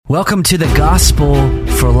Welcome to the Gospel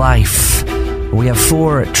for Life. We have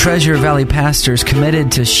 4 Treasure Valley pastors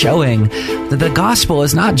committed to showing that the gospel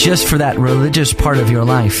is not just for that religious part of your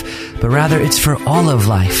life, but rather it's for all of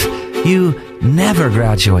life. You never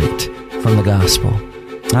graduate from the gospel.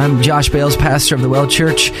 I'm Josh Bales, pastor of the Well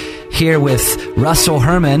Church, here with Russell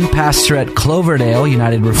Herman, pastor at Cloverdale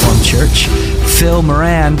United Reformed Church, Phil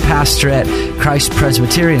Moran, pastor at Christ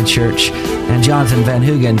Presbyterian Church, and Jonathan Van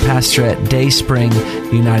Hoogen, pastor at Dayspring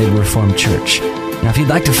United Reformed Church. Now, if you'd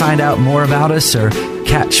like to find out more about us or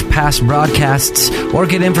catch past broadcasts or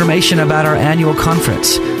get information about our annual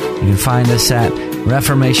conference, you can find us at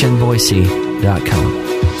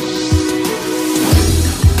reformationboise.com.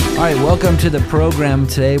 All right, welcome to the program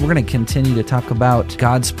today. We're going to continue to talk about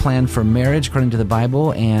God's plan for marriage according to the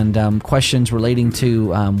Bible and questions relating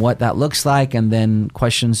to what that looks like, and then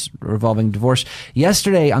questions revolving divorce.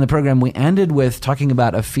 Yesterday on the program, we ended with talking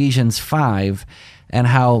about Ephesians 5 and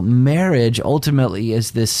how marriage ultimately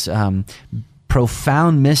is this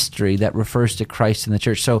profound mystery that refers to Christ and the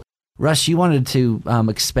church. So, Russ, you wanted to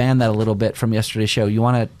expand that a little bit from yesterday's show. You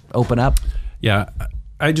want to open up? Yeah.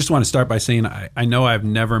 I just want to start by saying I know I've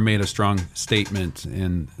never made a strong statement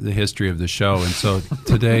in the history of the show, and so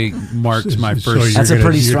today marks my first. That's a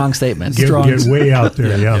pretty strong statement. Get way out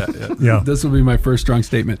there, yeah. This will be my first strong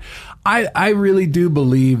statement. I really do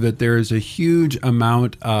believe that there is a huge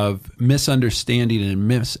amount of misunderstanding and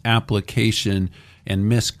misapplication and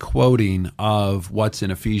misquoting of what's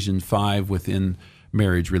in Ephesians 5 within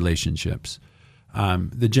marriage relationships.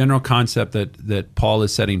 The general concept that Paul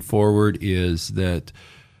is setting forward is that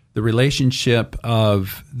the relationship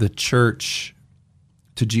of the church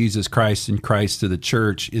to Jesus Christ and Christ to the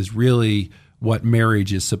church is really what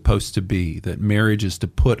marriage is supposed to be, that marriage is to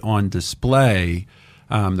put on display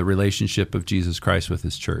the relationship of Jesus Christ with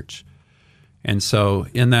his church. And so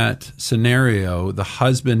in that scenario, the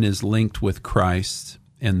husband is linked with Christ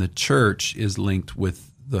and the church is linked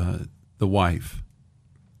with the wife.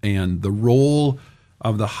 And the role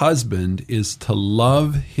of the husband is to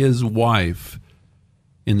love his wife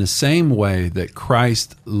in the same way that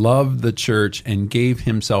Christ loved the church and gave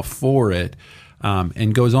himself for it,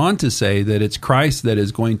 and goes on to say that it's Christ that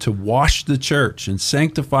is going to wash the church and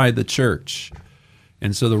sanctify the church.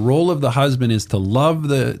 And so the role of the husband is to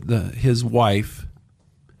love his wife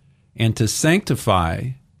and to sanctify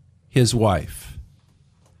his wife,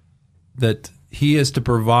 that he is to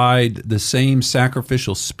provide the same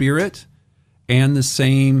sacrificial spirit and the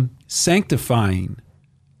same sanctifying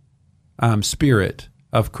spirit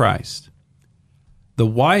of Christ. The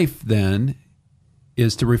wife then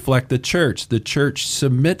is to reflect the church. The church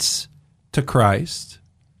submits to Christ.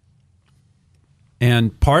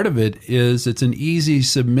 And part of it is it's an easy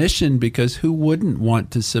submission because who wouldn't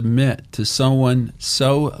want to submit to someone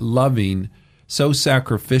so loving, so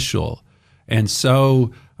sacrificial, and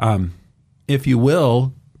so, if you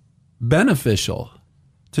will, beneficial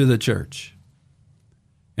to the church?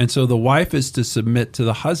 And so the wife is to submit to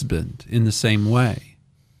the husband in the same way.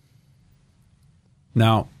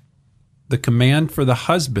 Now, the command for the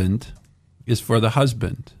husband is for the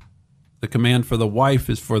husband. The command for the wife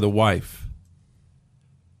is for the wife.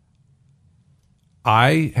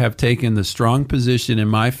 I have taken the strong position in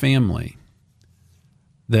my family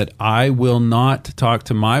that I will not talk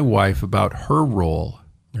to my wife about her role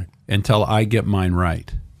until I get mine right.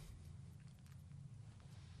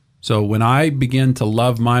 So when I begin to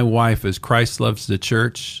love my wife as Christ loves the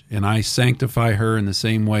church, and I sanctify her in the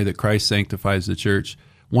same way that Christ sanctifies the church,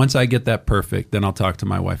 once I get that perfect, then I'll talk to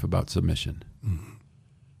my wife about submission. Mm-hmm.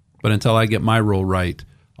 But until I get my role right,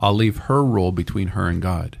 I'll leave her role between her and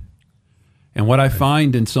God. And what I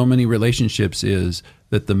find in so many relationships is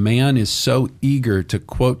that the man is so eager to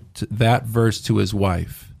quote that verse to his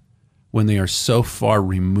wife when they are so far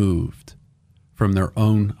removed from their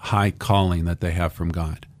own high calling that they have from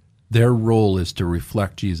God. Their role is to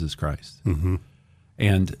reflect Jesus Christ. Mm-hmm.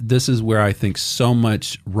 And this is where I think so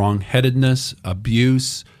much wrongheadedness,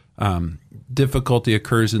 abuse, difficulty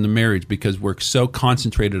occurs in the marriage because we're so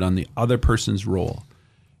concentrated on the other person's role.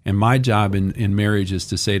 And my job in marriage is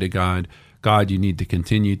to say to God, God, you need to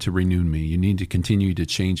continue to renew me. You need to continue to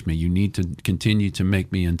change me. You need to continue to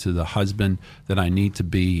make me into the husband that I need to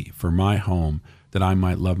be for my home, that I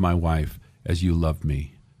might love my wife as you love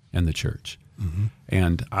me and the church. Mm-hmm.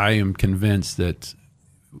 And I am convinced that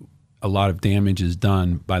a lot of damage is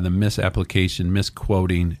done by the misapplication,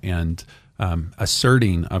 misquoting, and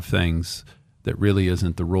asserting of things that really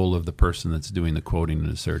isn't the role of the person that's doing the quoting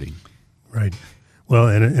and asserting. Right. Well,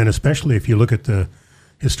 and especially if you look at the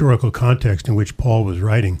historical context in which Paul was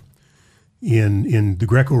writing, in the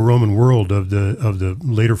Greco-Roman world of the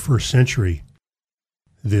later first century,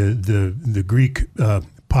 the Greek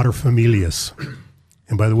paterfamilias.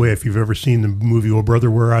 And by the way, if you've ever seen the movie "Oh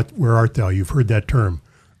Brother, Where Art Thou?" you've heard that term.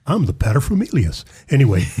 I'm the paterfamilias.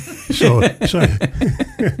 Anyway, so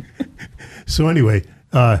anyway,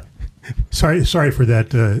 sorry for that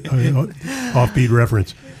offbeat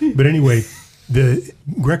reference. But anyway, the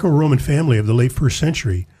Greco-Roman family of the late first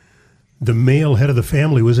century, the male head of the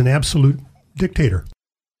family was an absolute dictator,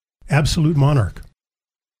 absolute monarch.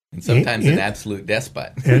 And sometimes an absolute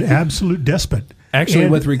despot. An absolute despot. Actually,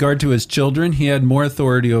 with regard to his children, he had more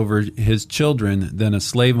authority over his children than a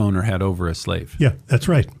slave owner had over a slave. Yeah, that's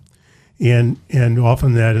right. And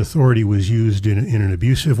often that authority was used in an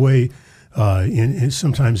abusive way,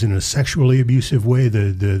 sometimes in a sexually abusive way.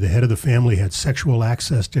 The head of the family had sexual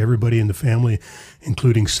access to everybody in the family,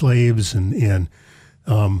 including slaves,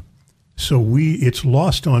 so it's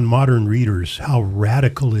lost on modern readers how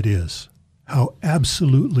radical it is, how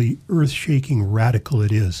absolutely earth-shaking radical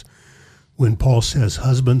it is when Paul says,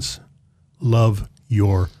 "Husbands, love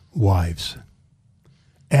your wives,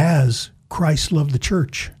 as Christ loved the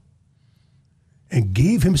church and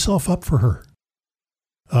gave himself up for her."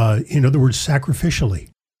 In other words, sacrificially,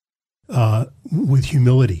 with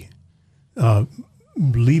humility,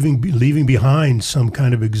 leaving behind some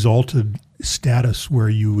kind of exalted status where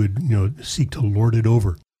you would seek to lord it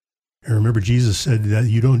over. And remember, Jesus said that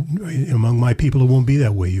among my people it won't be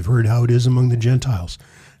that way. You've heard how it is among the Gentiles,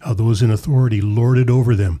 how those in authority lord it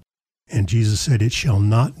over them. And Jesus said, "It shall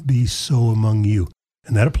not be so among you."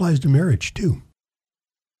 And that applies to marriage too.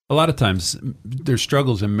 A lot of times there's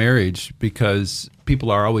struggles in marriage because people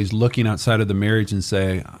are always looking outside of the marriage and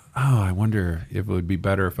say, "Oh, I wonder if it would be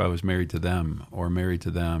better if I was married to them or married to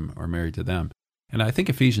them or married to them." And I think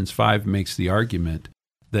Ephesians 5 makes the argument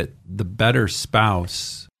that the better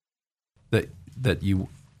spouse that you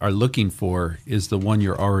are looking for is the one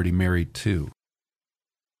you're already married to.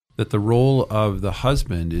 That the role of the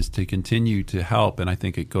husband is to continue to help, and I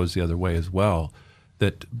think it goes the other way as well,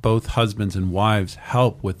 that both husbands and wives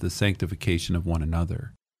help with the sanctification of one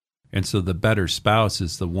another. And so the better spouse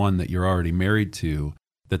is the one that you're already married to,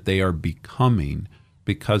 that they are becoming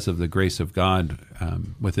because of the grace of God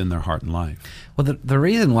within their heart and life. Well, the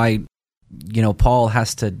reason why, Paul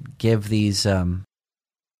has to give these,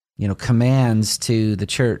 commands to the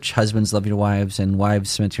church, husbands, love your wives, and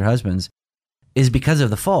wives, submit to your husbands, is because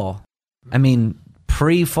of the fall. I mean,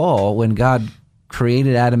 pre-fall, when God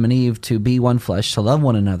created Adam and Eve to be one flesh, to love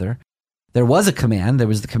one another, there was a command. There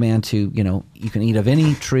was the command to, you can eat of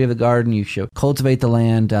any tree of the garden, you should cultivate the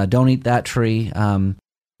land, don't eat that tree.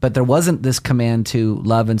 But there wasn't this command to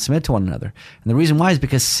love and submit to one another. And the reason why is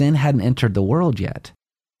because sin hadn't entered the world yet.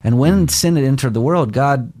 And when sin had entered the world,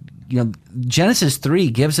 God, Genesis 3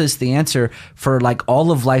 gives us the answer for like all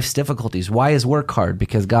of life's difficulties. Why is work hard?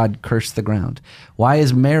 Because God cursed the ground. Why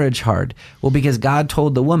is marriage hard? Well, because God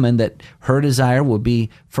told the woman that her desire will be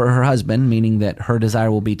for her husband, meaning that her desire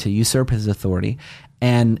will be to usurp his authority.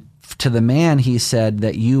 And to the man, he said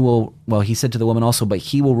that he said to the woman also, but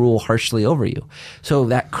he will rule harshly over you. So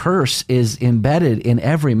that curse is embedded in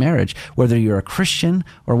every marriage, whether you're a Christian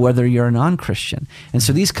or whether you're a non-Christian. And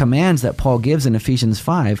so these commands that Paul gives in Ephesians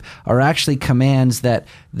 5 are actually commands that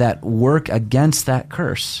work against that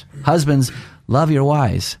curse. Husbands, love your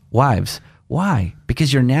wives. Why?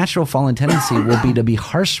 Because your natural fallen tendency will be to be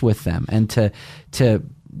harsh with them and to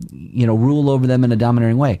rule over them in a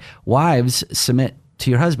domineering way. Wives, submit to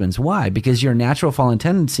your husbands. Why? Because your natural fallen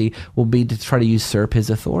tendency will be to try to usurp his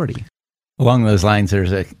authority. Along those lines,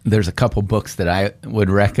 there's a couple books that I would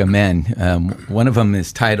recommend. One of them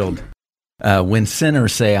is titled "When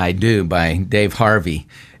Sinners Say I Do" by Dave Harvey,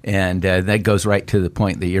 and that goes right to the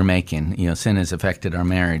point that you're making. Sin has affected our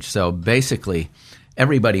marriage. So basically,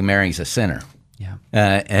 everybody marries a sinner. Yeah,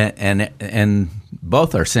 and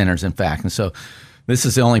both are sinners, in fact, and so. This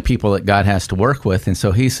is the only people that God has to work with, and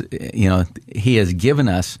so He has given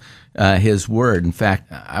us His Word. In fact,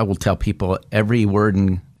 I will tell people every word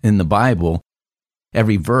in the Bible,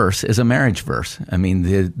 every verse is a marriage verse. I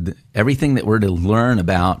mean, everything that we're to learn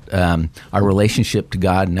about our relationship to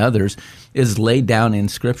God and others is laid down in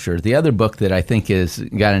Scripture. The other book that I think has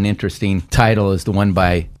got an interesting title is the one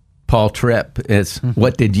by Paul Tripp. It's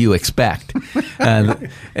 "What Did You Expect?"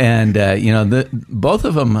 Both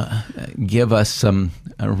of them give us some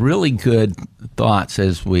really good thoughts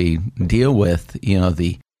as we deal with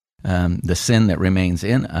the sin that remains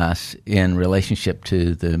in us in relationship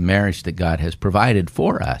to the marriage that God has provided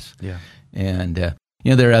for us. Yeah, and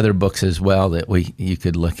there are other books as well that you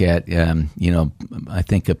could look at. I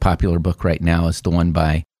think a popular book right now is the one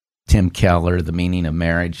by Tim Keller, The Meaning of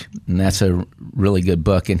Marriage, and that's a really good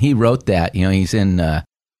book. And he wrote that. He's in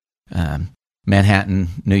Manhattan,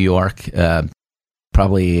 New York.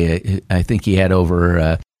 Probably, I think he had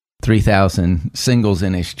over 3,000 singles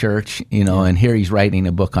in his church, and here he's writing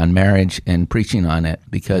a book on marriage and preaching on it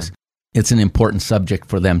because it's an important subject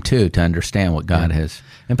for them too, to understand what God has.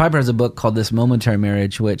 And Piper has a book called This Momentary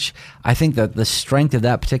Marriage, which I think that the strength of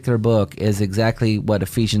that particular book is exactly what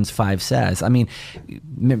Ephesians 5 says. I mean,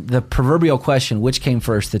 the proverbial question, which came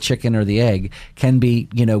first, the chicken or the egg, can be,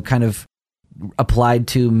 kind of applied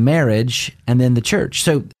to marriage and then the church.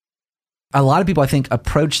 So a lot of people, I think,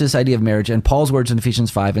 approach this idea of marriage and Paul's words in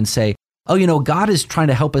Ephesians 5 and say, God is trying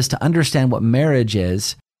to help us to understand what marriage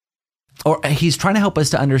is, or he's trying to help us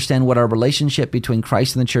to understand what our relationship between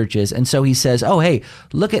Christ and the church is. And so he says, oh, hey,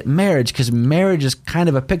 look at marriage, because marriage is kind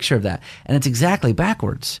of a picture of that. And it's exactly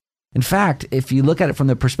backwards. In fact, if you look at it from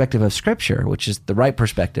the perspective of Scripture, which is the right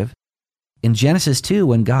perspective, in Genesis 2,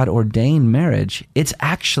 when God ordained marriage, it's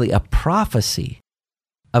actually a prophecy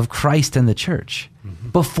of Christ and the church. Mm-hmm.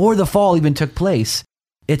 Before the fall even took place,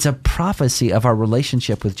 it's a prophecy of our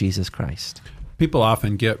relationship with Jesus Christ. People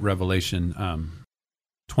often get Revelation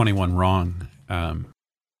 21 wrong, and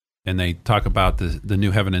they talk about the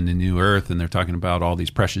new heaven and the new earth, and they're talking about all these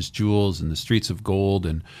precious jewels and the streets of gold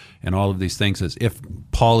and all of these things, as if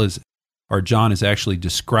Paul is, or John is actually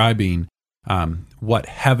describing what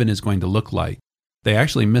heaven is going to look like. They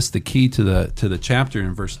actually miss the key to the chapter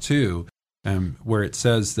in verse 2, where it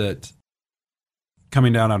says that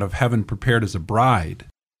coming down out of heaven prepared as a bride.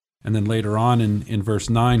 And then later on in verse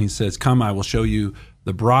 9, he says, come, I will show you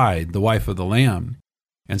the bride, the wife of the Lamb.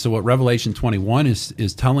 And so what Revelation 21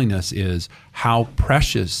 is telling us is how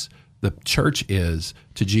precious the church is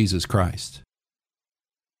to Jesus Christ.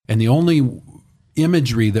 And the only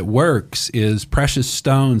imagery that works is precious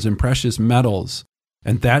stones and precious metals.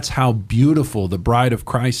 And that's how beautiful the bride of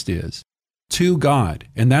Christ is to God.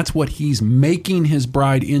 And that's what he's making his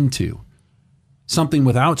bride into. Something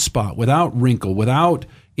without spot, without wrinkle, without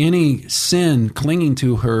any sin clinging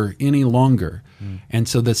to her any longer. And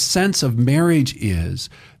so the sense of marriage is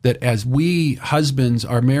that as we husbands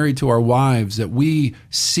are married to our wives, that we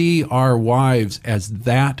see our wives as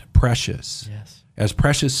that precious, as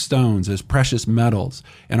precious stones, as precious metals.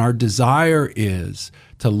 And our desire is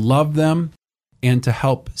to love them and to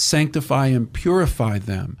help sanctify and purify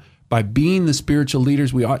them by being the spiritual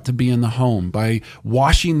leaders we ought to be in the home, by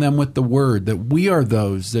washing them with the word, that we are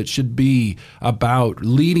those that should be about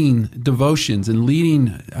leading devotions and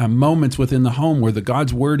leading moments within the home where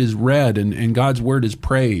God's word is read and God's word is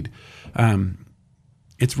prayed.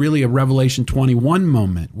 It's really a Revelation 21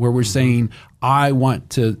 moment where we're saying, I want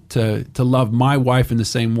to love my wife in the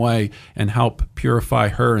same way and help purify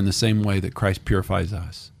her in the same way that Christ purifies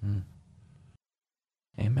us.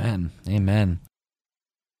 Amen. Amen.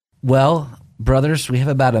 Well, brothers, we have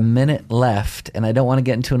about a minute left, and I don't want to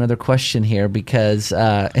get into another question here because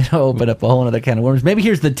it'll open up a whole other can of worms. Maybe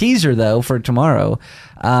here's the teaser, though, for tomorrow.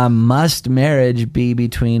 Must marriage be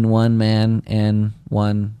between one man and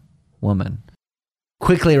one woman?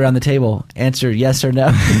 Quickly around the table, answer yes or no.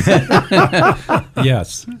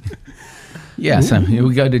 Yes. Yes,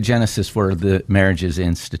 we go to Genesis for the marriage's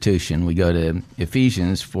institution. We go to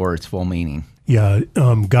Ephesians for its full meaning. Yeah,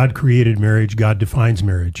 God created marriage. God defines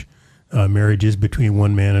marriage. Marriage is between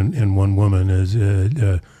one man and one woman, as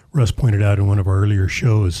Russ pointed out in one of our earlier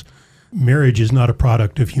shows. Marriage is not a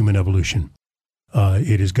product of human evolution.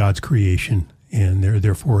 It is God's creation, and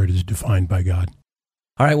therefore it is defined by God.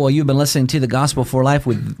 All right, well, you've been listening to The Gospel for Life.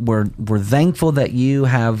 We're thankful that you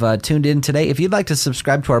have tuned in today. If you'd like to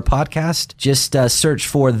subscribe to our podcast, just search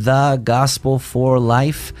for The Gospel for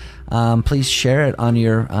Life. Please share it on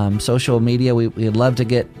your social media. We'd love to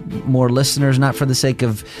get more listeners, not for the sake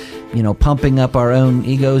of, pumping up our own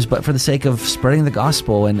egos, but for the sake of spreading the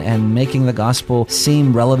gospel and making the gospel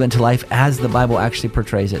seem relevant to life as the Bible actually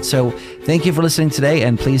portrays it. So thank you for listening today,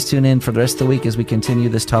 and please tune in for the rest of the week as we continue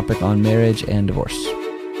this topic on marriage and divorce.